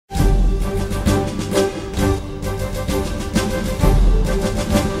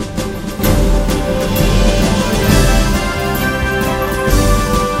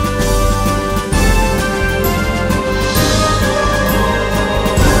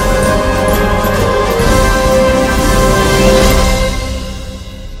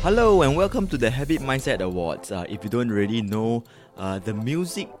Hello and welcome to the Habit Mindset Awards. If you don't really know, the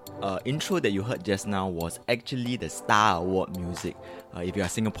music intro that you heard just now was actually the Star Award music. If you are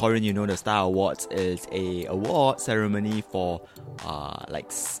Singaporean, you know the Star Awards is a award ceremony for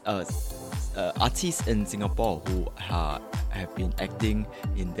artists in Singapore who have been acting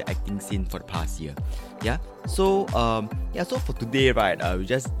in the acting scene for the past year. So for today, right, we're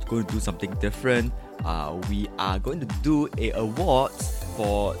just going to do something different. We are going to do a awards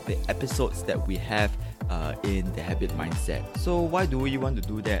for the episodes that we have in the Habit Mindset. So why do we want to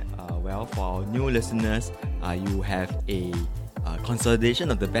do that? For our new listeners, you have a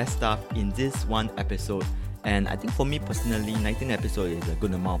consolidation of the best stuff in this one episode. And I think for me personally, 19 episodes is a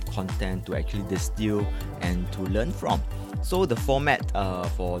good amount of content to actually distill and to learn from. So the format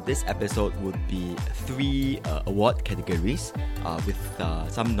for this episode would be 3 award categories with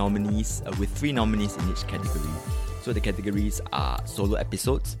some nominees, with 3 nominees in each category. So the categories are solo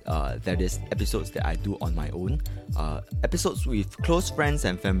episodes, that is episodes that I do on my own, episodes with close friends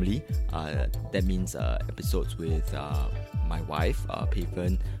and family, that means episodes with my wife,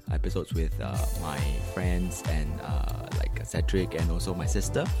 Paven, episodes with my friends and like Cedric and also my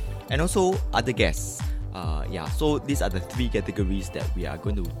sister, and also other guests. So these are the 3 categories that we are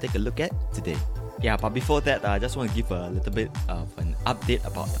going to take a look at today. But before that, I just want to give a little bit of an update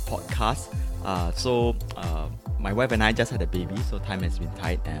about the podcast. My wife and I just had a baby, so time has been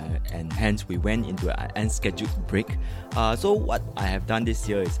tight, and hence we went into an unscheduled break. So what I have done this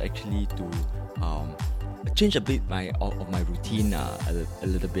year is actually to change a bit of my routine a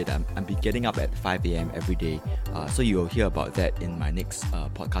little bit. I'll be getting up at 5 a.m. every day, so you'll hear about that in my next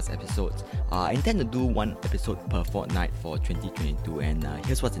podcast episodes. I intend to do 1 episode per fortnight for 2022, and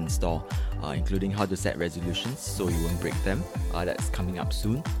here's what's in store, including how to set resolutions so you won't break them. That's coming up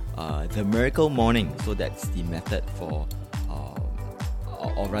soon. The miracle morning, so that's the method for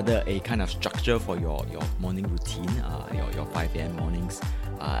or rather a kind of structure for your morning routine, your 5 a.m. mornings.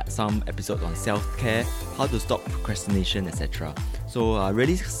 Some episodes on self-care, how to stop procrastination, etc. So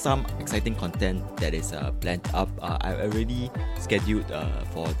really some exciting content that is planned up. I already scheduled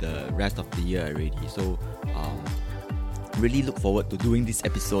for the rest of the year already. So really look forward to doing these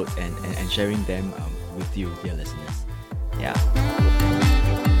episodes and sharing them with you, dear listeners.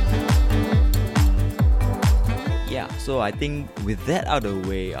 So I think with that out of the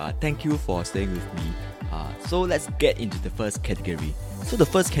way, thank you for staying with me. So let's get into the first category. So the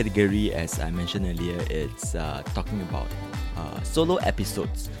first category, as I mentioned earlier, it's talking about solo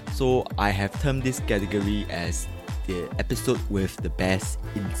episodes. So I have termed this category as the episode with the best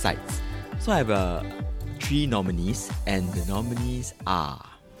insights. So I have 3 nominees, and the nominees are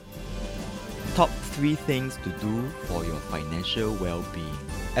top 3 things to do for your financial well-being.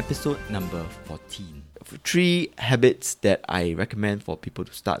 Episode number 14. 3 habits that I recommend for people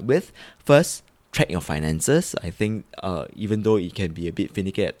to start with. First, track your finances. I think even though it can be a bit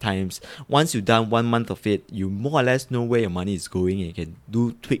finicky at times, once you've done 1 month of it, you more or less know where your money is going, and you can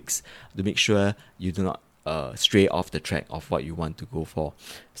do tweaks to make sure you do not stray off the track of what you want to go for.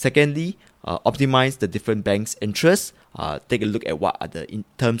 Secondly, optimize the different banks' interests. Take a look at what are the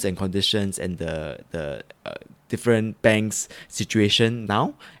terms and conditions and the different banks' situation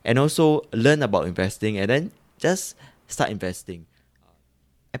now, and also learn about investing, and then just start investing.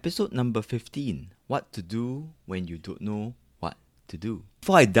 Episode number 15, what to do when you don't know what to do.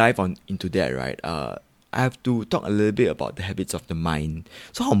 Before I dive into that, right, I have to talk a little bit about the habits of the mind.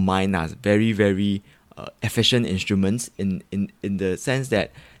 So our mind are very, very efficient instruments in the sense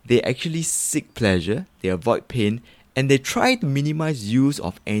that they actually seek pleasure, they avoid pain, and they try to minimize use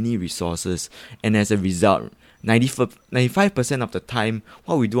of any resources. And as a result, 95% of the time,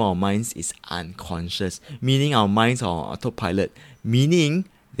 what we do in our minds is unconscious, meaning our minds are on autopilot, meaning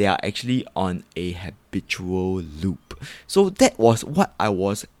they are actually on a habitual loop. So that was what I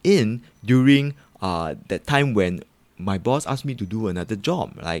was in during that time when my boss asked me to do another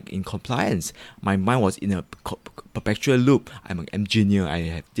job, like in compliance. My mind was in a perpetual loop. I'm an engineer. I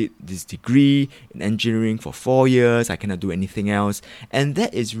have did this degree in engineering for 4 years. I cannot do anything else. And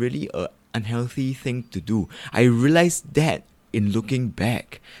that is really an unhealthy thing to do. I realized that in looking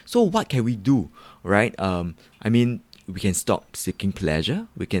back. So what can we do, right? We can stop seeking pleasure.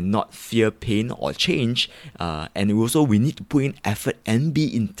 We can not fear pain or change. And also we need to put in effort and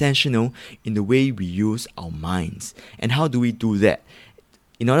be intentional in the way we use our minds. And how do we do that?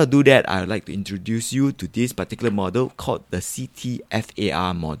 In order to do that, I would like to introduce you to this particular model called the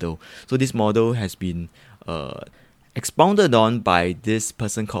CTFAR model. So this model has been expounded on by this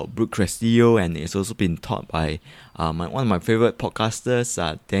person called Brooke Castillo, and it's also been taught by one of my favorite podcasters,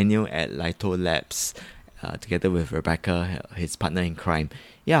 Daniel at Lito Labs. together with Rebecca, his partner in crime.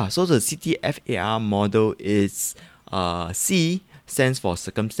 Yeah, so the CTFAR model is C stands for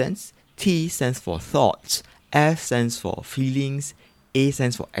circumstance, T stands for thoughts, F stands for feelings, A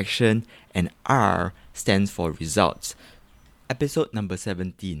stands for action, and R stands for results. Episode number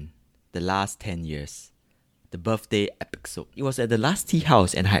 17, the last 10 years. The birthday episode. It was at the last tea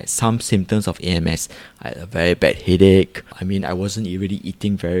house and I had some symptoms of AMS. I had a very bad headache. I wasn't really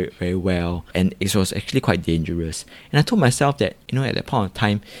eating very, very well. And it was actually quite dangerous. And I told myself that, at that point of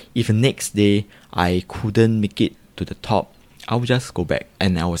time, if the next day I couldn't make it to the top, I would just go back.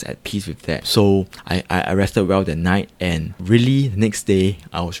 And I was at peace with that. So I rested well that night. And really, the next day,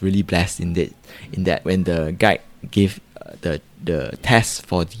 I was really blessed in that when the guide gave the test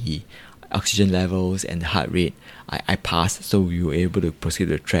for the oxygen levels and the heart rate, I passed, so we were able to proceed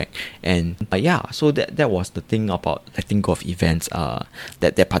to the track. And so that was the thing about letting go of events.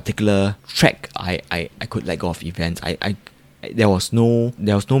 That particular track, I could let go of events. There was no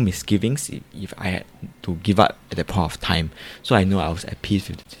misgivings if I had to give up at that point of time. So I know I was at peace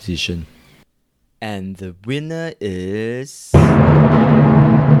with the decision. And the winner is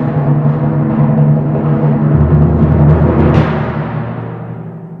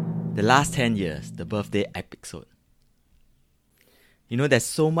the last 10 years, the birthday episode. There's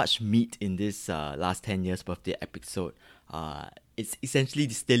so much meat in this last 10 years birthday episode. It's essentially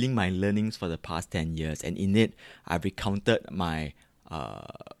distilling my learnings for the past 10 years. And in it, I've recounted my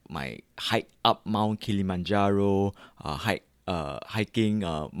hike up Mount Kilimanjaro, hiking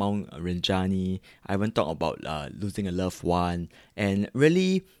Mount Rinjani. I even talked about losing a loved one. And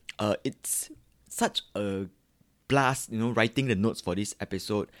really, it's such a blast, writing the notes for this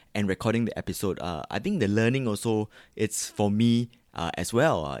episode and recording the episode. I think the learning also, it's for me as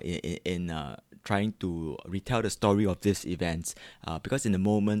well in trying to retell the story of these events, because in the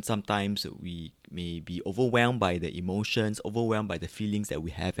moment sometimes we may be overwhelmed by the emotions, overwhelmed by the feelings that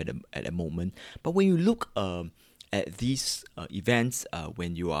we have at a moment. But when you look at these events,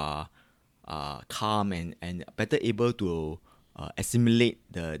 when you are calm and better able to assimilate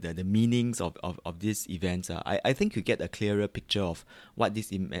the meanings of these events, I think you get a clearer picture of what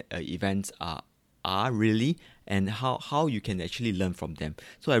these events are really, and how you can actually learn from them.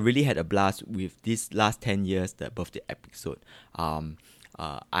 So I really had a blast with this last 10 years, the birthday episode.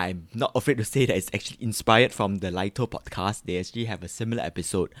 I'm not afraid to say that it's actually inspired from the Lito podcast. They actually have a similar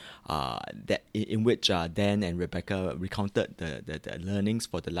episode that in which Dan and Rebecca recounted the learnings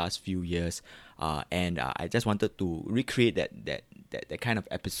for the last few years, and I just wanted to recreate that kind of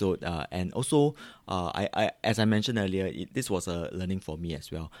episode, and also I as I mentioned earlier, this was a learning for me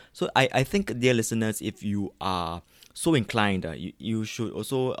as well. So I think, dear listeners, if you are so inclined, you should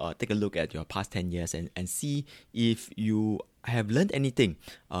also take a look at your past 10 years and see if you have learned anything.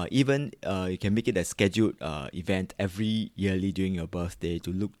 Even you can make it a scheduled event every yearly during your birthday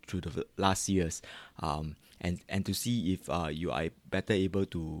to look through the last years, and to see if you are better able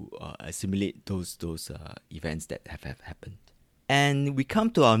to assimilate those events that have happened. And we come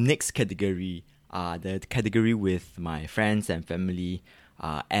to our next category, the category with my friends and family.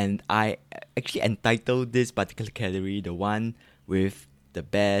 And I actually entitled this particular category the one with the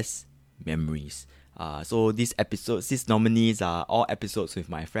best memories. So these nominees are all episodes with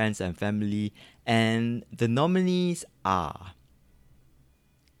my friends and family. And the nominees are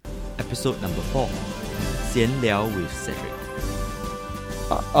episode number 4, 闲聊 with Cedric.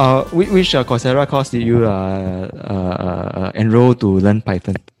 Which Coursera course did you enroll to learn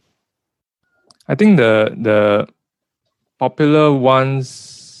Python? I think the popular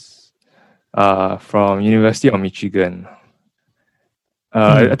ones from University of Michigan.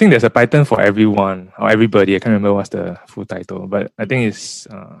 I think there's a Python for everyone or everybody. I can't remember what's the full title, but I think it's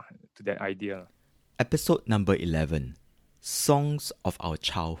to that idea. Episode number 11, Songs of Our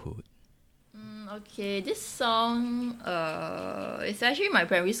Childhood. Okay, this song is actually my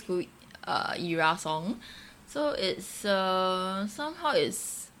primary school era song. So it's somehow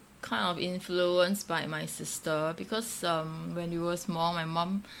it's kind of influenced by my sister, because when we were small, my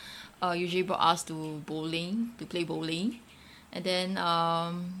mom usually brought us to play bowling. And then,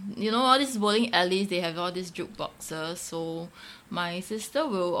 all these bowling alleys, they have all these jukeboxes. So my sister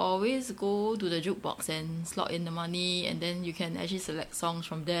will always go to the jukebox and slot in the money, and then you can actually select songs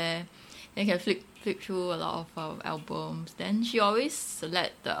from there. Then you can flip through a lot of albums. Then she always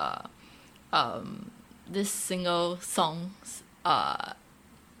select this single songs,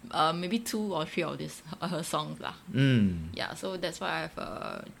 maybe 2 or 3 of this her songs lah. Yeah, so that's why I have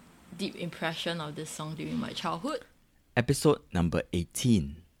a deep impression of this song during my childhood. Episode number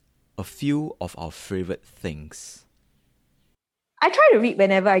 18, a few of our favorite things. I try to read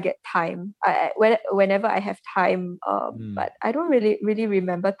whenever I get time. Whenever I have time. But I don't really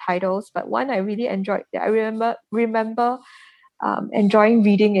remember titles. But one I really enjoyed that I remember enjoying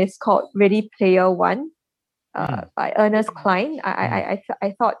reading is called Ready Player One, by Ernest Cline. I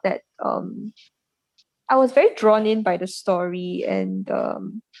thought that I was very drawn in by the story, and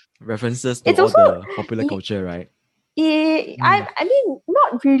References to it's all also the popular culture, right? I mean,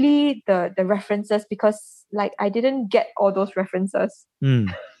 not really the references, because like I didn't get all those references,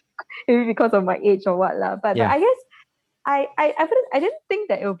 Mm. maybe because of my age or what lah. But Yeah. I guess I didn't think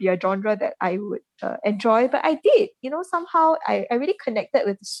that it would be a genre that I would enjoy, but I did. Somehow I really connected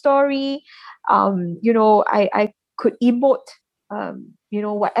with the story. I could emote.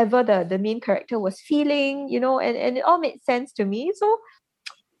 Whatever the main character was feeling. And it all made sense to me. So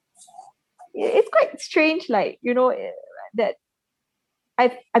it's quite strange, like that.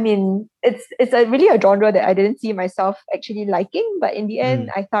 I mean, it's a really a genre that I didn't see myself actually liking, but in the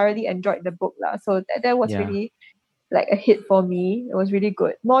end, I thoroughly enjoyed the book lah. So that was Yeah. really like a hit for me. It was really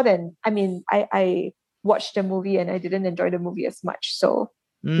good. More than, I mean, I watched the movie and I didn't enjoy the movie as much. So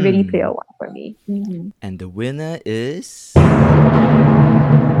Ready Player One for me. And the winner is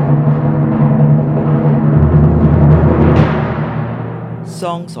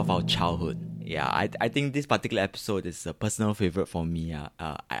Songs of Our Childhood. Yeah, I think this particular episode is a personal favorite for me.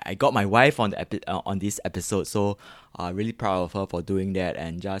 I got my wife on on this episode, so really proud of her for doing that,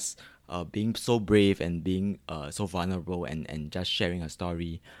 and just being so brave and being so vulnerable, and just sharing her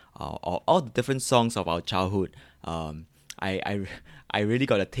story. All the different songs of our childhood. I really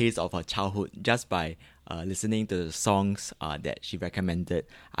got a taste of her childhood just by listening to the songs that she recommended.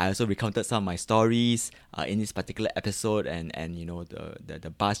 I also recounted some of my stories in this particular episode, and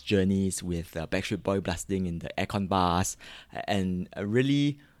the bus journeys with Backstreet Boy blasting in the aircon bus, and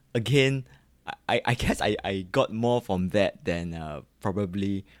really, again, I guess I got more from that than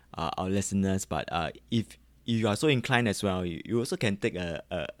probably our listeners. But if you are so inclined as well, you also can take a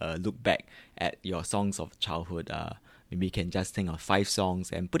look back at your songs of childhood. Maybe you can just think of 5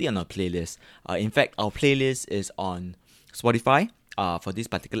 songs and put it on a playlist. In fact, our playlist is on Spotify for this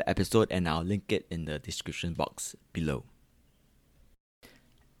particular episode, and I'll link it in the description box below.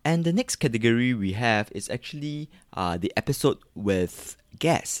 And the next category we have is actually the episode with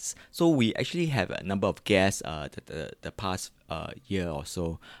guests. So we actually have a number of guests the past year or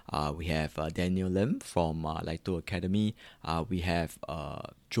so. We have Daniel Lim from Lito Academy. We have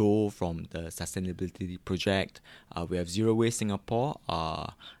Joe from the Sustainability Project. We have Zero Waste Singapore.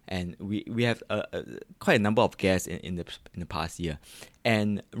 And we have quite a number of guests in the past year.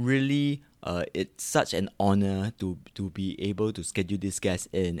 And really, it's such an honor to be able to schedule these guests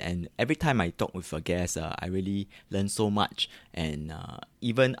in, and every time I talk with a guest, I really learn so much, and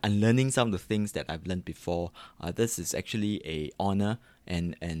even unlearning some of the things that I've learned before. This is actually a honor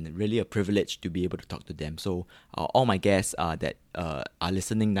and really a privilege to be able to talk to them. So all my guests that are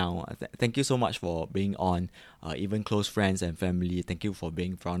listening now, thank you so much for being on. Even close friends and family, thank you for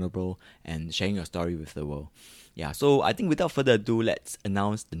being vulnerable and sharing your story with the world. Yeah, so I think without further ado, let's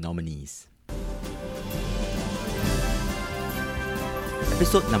announce the nominees.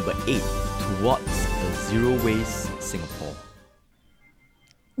 Episode number 8, Towards a Zero Waste Singapore.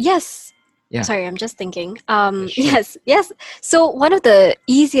 Yes. Yeah. Sorry, I'm just thinking. Sure. Yes. So one of the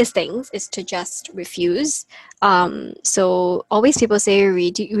easiest things is to just refuse. So always people say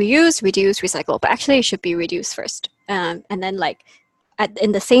reuse, reduce, recycle, but actually it should be reduce first. And then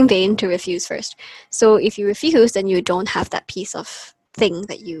in the same vein to refuse first. So if you refuse, then you don't have that piece of thing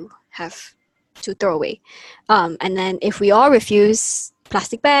that you have to throw away. And then if we all refuse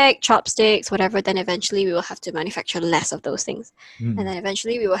plastic bag, chopsticks, whatever, then eventually we will have to manufacture less of those things. And then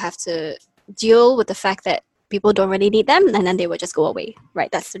eventually we will have to deal with the fact that people don't really need them, and then they will just go away, right?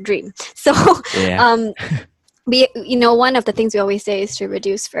 That's the dream. So Yeah. one of the things we always say is to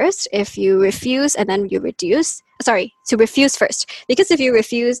reduce first. If you refuse and then you to refuse first, because if you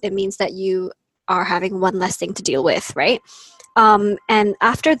refuse, it means that you are having one less thing to deal with, right? And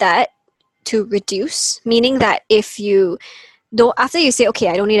after that, to reduce, meaning that if you don't, after you say, okay,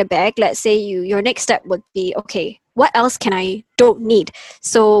 I don't need a bag, let's say your next step would be, okay, what else can I don't need?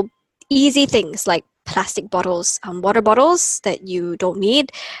 So easy things like plastic bottles, water bottles that you don't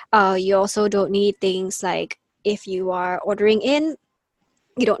need. You also don't need things like, if you are ordering in,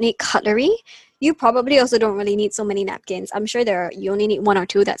 you don't need cutlery. You probably also don't really need so many napkins. I'm sure you only need 1 or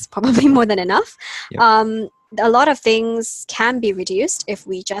 2. That's probably more than enough. Yep. A lot of things can be reduced if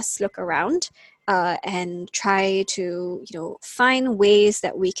we just look around and try to find ways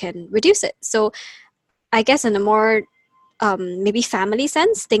that we can reduce it. So I guess in a more maybe family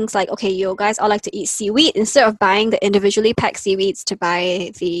sense. Things like, okay, you guys all like to eat seaweed. Instead of buying the individually packed seaweeds, to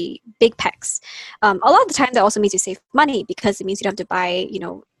buy the big packs. A lot of the time that also means you save money because it means you don't have to buy,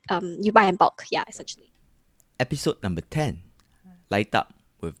 you buy in bulk. Yeah, essentially. Episode number 10, Light Up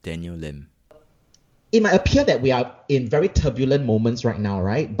with Daniel Lim. It might appear that we are in very turbulent moments right now,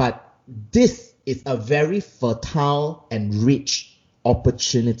 right? But this is a very fertile and rich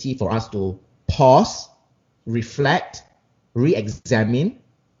opportunity for us to pause, reflect, re-examine,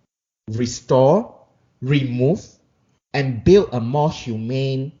 restore, remove, and build a more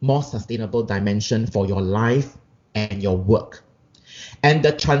humane, more sustainable dimension for your life and your work. And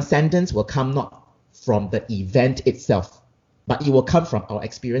the transcendence will come not from the event itself, but it will come from our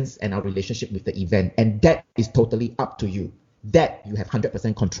experience and our relationship with the event. And that is totally up to you. That you have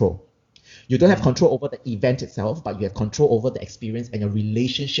 100% control. You don't have control over the event itself, but you have control over the experience and your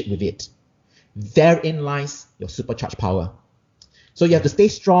relationship with it. Therein lies your supercharged power. So you have to stay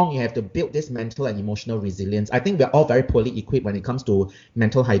strong. You have to build this mental and emotional resilience. I think we're all very poorly equipped when it comes to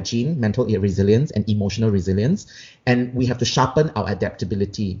mental hygiene, mental resilience, and emotional resilience. And we have to sharpen our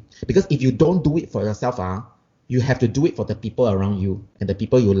adaptability. Because if you don't do it for yourself, you have to do it for the people around you and the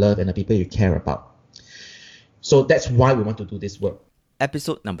people you love and the people you care about. So that's why we want to do this work.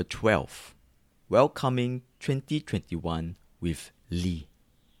 Episode number 12, Welcoming 2021 with Lee.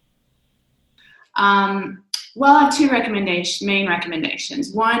 Well, I have two main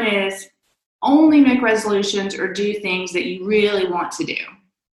recommendations. One is only make resolutions or do things that you really want to do.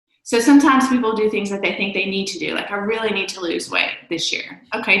 So sometimes people do things that they think they need to do. Like, I really need to lose weight this year.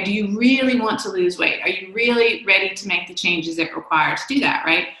 Okay, do you really want to lose weight? Are you really ready to make the changes that require to do that,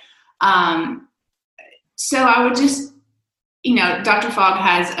 right? So I would just, Dr. Fogg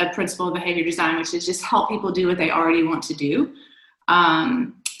has a principle of behavior design, which is just help people do what they already want to do.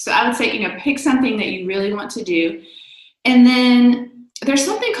 So I would say, pick something that you really want to do. And then there's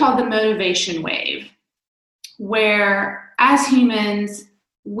something called the motivation wave, where as humans,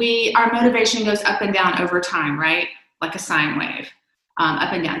 our motivation goes up and down over time, right? Like a sine wave,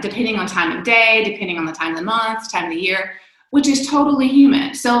 up and down, depending on time of day, depending on the time of the month, time of the year, which is totally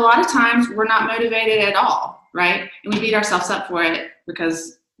human. So a lot of times we're not motivated at all, right? And we beat ourselves up for it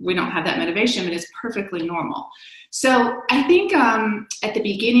because we don't have that motivation, but it's perfectly normal. So I think at the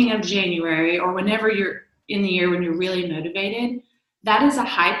beginning of January, or whenever you're in the year when you're really motivated, that is a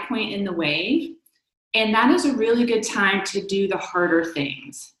high point in the wave. And that is a really good time to do the harder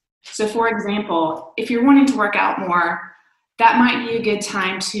things. So for example, if you're wanting to work out more, that might be a good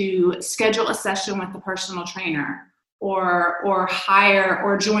time to schedule a session with a personal trainer, or hire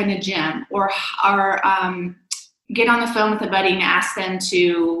or join a gym, or get on the phone with a buddy and ask them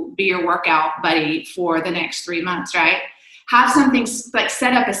to be your workout buddy for the next 3 months, right? Have something like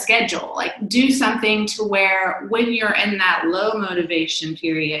set up a schedule, like do something to where when you're in that low motivation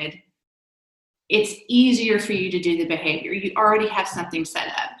period, it's easier for you to do the behavior. You already have something set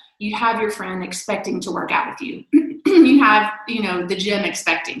up. You have your friend expecting to work out with you. You have, the gym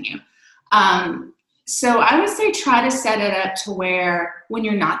expecting you. So I would say try to set it up to where when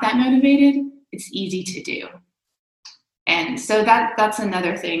you're not that motivated, it's easy to do. And so that's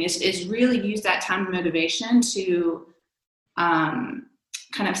another thing is really use that time of motivation to kind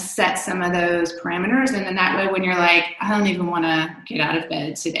of set some of those parameters. And then that way, when you're like, I don't even want to get out of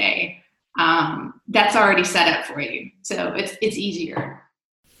bed today, that's already set up for you. So it's easier.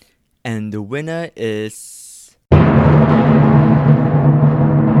 And the winner is...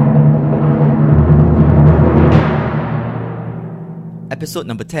 Episode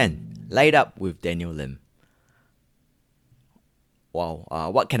number 10, Light Up with Daniel Lim. Wow,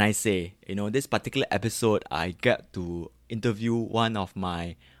 what can I say? This particular episode, I get to interview one of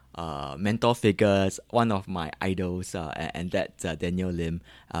my mentor figures, one of my idols, and that's Daniel Lim,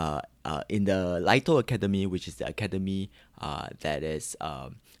 in the Lito Academy, which is the academy that is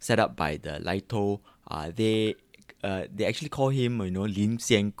set up by the Lito. They actually call him, Lin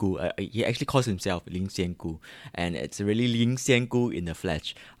Xian Gu. He actually calls himself Lin Xian Gu, and it's really Lin Xian Gu in the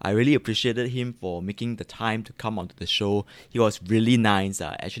flesh. I really appreciated him for making the time to come onto the show. He was really nice.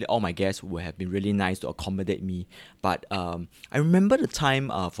 Actually, all my guests would have been really nice to accommodate me. But I remember the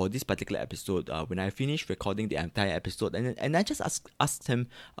time for this particular episode when I finished recording the entire episode, and I just asked him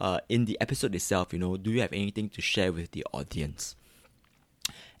in the episode itself, do you have anything to share with the audience?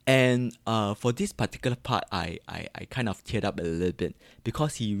 And for this particular part, I kind of teared up a little bit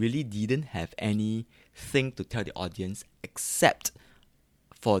because he really didn't have anything to tell the audience except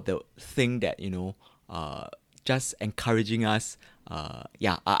for the thing that, just encouraging us.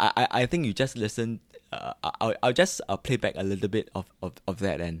 I think you just listen. I'll just play back a little bit of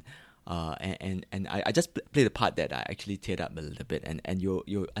that, and and I just played the part that I actually teared up a little bit, and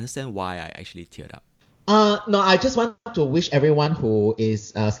you understand why I actually teared up. No, I just want to wish everyone who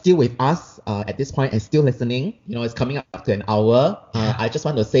is still with us at this point and still listening, it's coming up to an hour. I just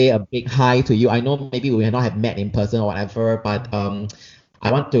want to say a big hi to you. I know maybe we may not have met in person or whatever, but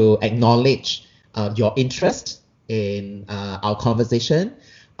I want to acknowledge your interest in our conversation.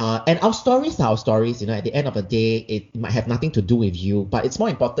 And our stories are our stories. At the end of the day, it might have nothing to do with you, but it's more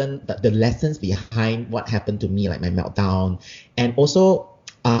important that the lessons behind what happened to me, like my meltdown. And also,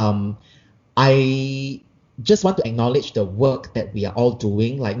 I just want to acknowledge the work that we are all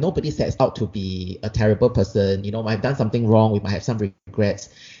doing. Like, nobody sets out to be a terrible person. I've done something wrong. We might have some regrets,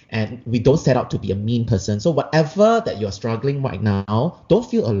 and we don't set out to be a mean person. So whatever that you're struggling right now, don't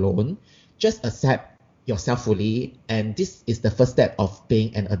feel alone. Just accept yourself fully. And this is the first step of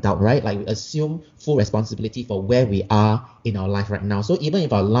being an adult, right? Like, we assume full responsibility for where we are in our life right now. So even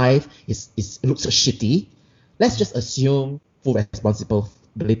if our life looks shitty, let's just assume full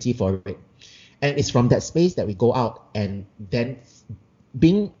responsibility for it. And it's from that space that we go out and then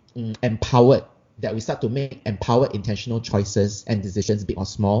being empowered, that we start to make empowered, intentional choices and decisions, big or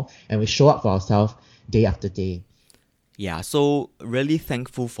small, and we show up for ourselves day after day. Yeah, so really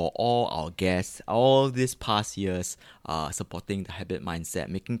thankful for all our guests, all these past years supporting the habit mindset,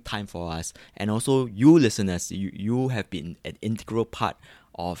 making time for us, and also you listeners, you have been an integral part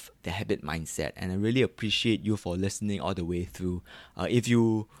of the habit mindset, and I really appreciate you for listening all the way through. If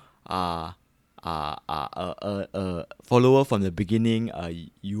you are a follower from the beginning,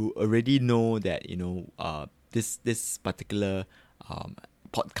 you already know that this particular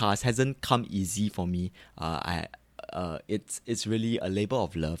podcast hasn't come easy for me. It's really a labor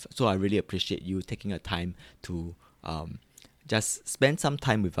of love, so I really appreciate you taking a time to just spend some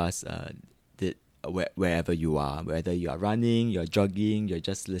time with us, wherever you are, whether you are running, you're jogging, you're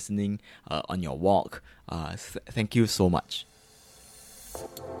just listening on your walk. Thank you so much.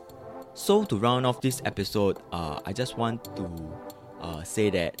 So to round off this episode, I just want to say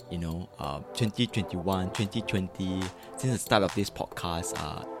that 2021, 2020, since the start of this podcast,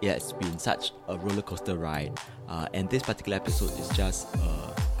 it has been such a roller coaster ride, and this particular episode is just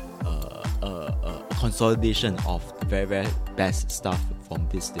a consolidation of the very, very best stuff from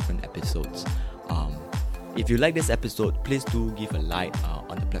these different episodes. If you like this episode, please do give a like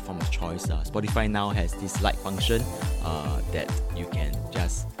on the platform of choice. Spotify now has this like function that you can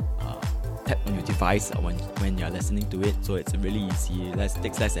just tap on your device when you're listening to it, so it's really easy. It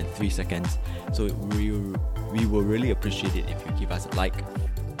takes less than 3 seconds, so we will really appreciate it if you give us a like.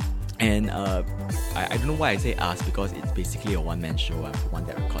 And I don't know why I say us, because it's basically a one-man show. I'm the one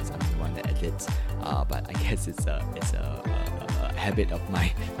that records, I'm the one that edits, but I guess it's a habit of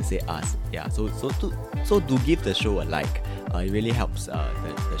mine to say us. Yeah, so do give the show a like. It really helps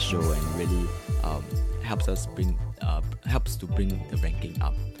the show, and really helps to bring the ranking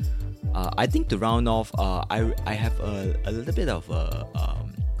up. I think to round off, I have a little bit of a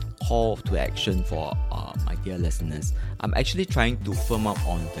call to action for my dear listeners. I'm actually trying to firm up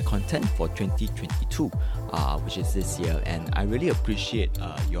on the content for 2022, which is this year, and I really appreciate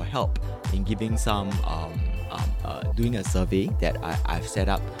your help in giving some doing a survey that I've set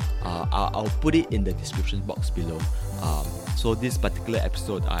up. I'll put it in the description box below. So this particular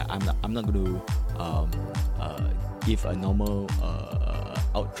episode, I'm not going to give a normal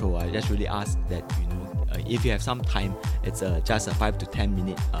outro. I just really ask that if you have some time, it's just a 5 to 10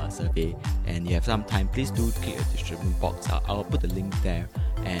 minute survey, and you have some time, please do click the description box. I'll put the link there,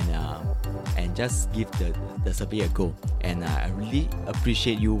 and just give the survey a go. And I really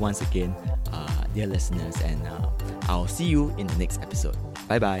appreciate you once again, dear listeners, and I'll see you in the next episode.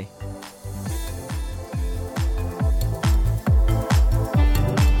 Bye bye.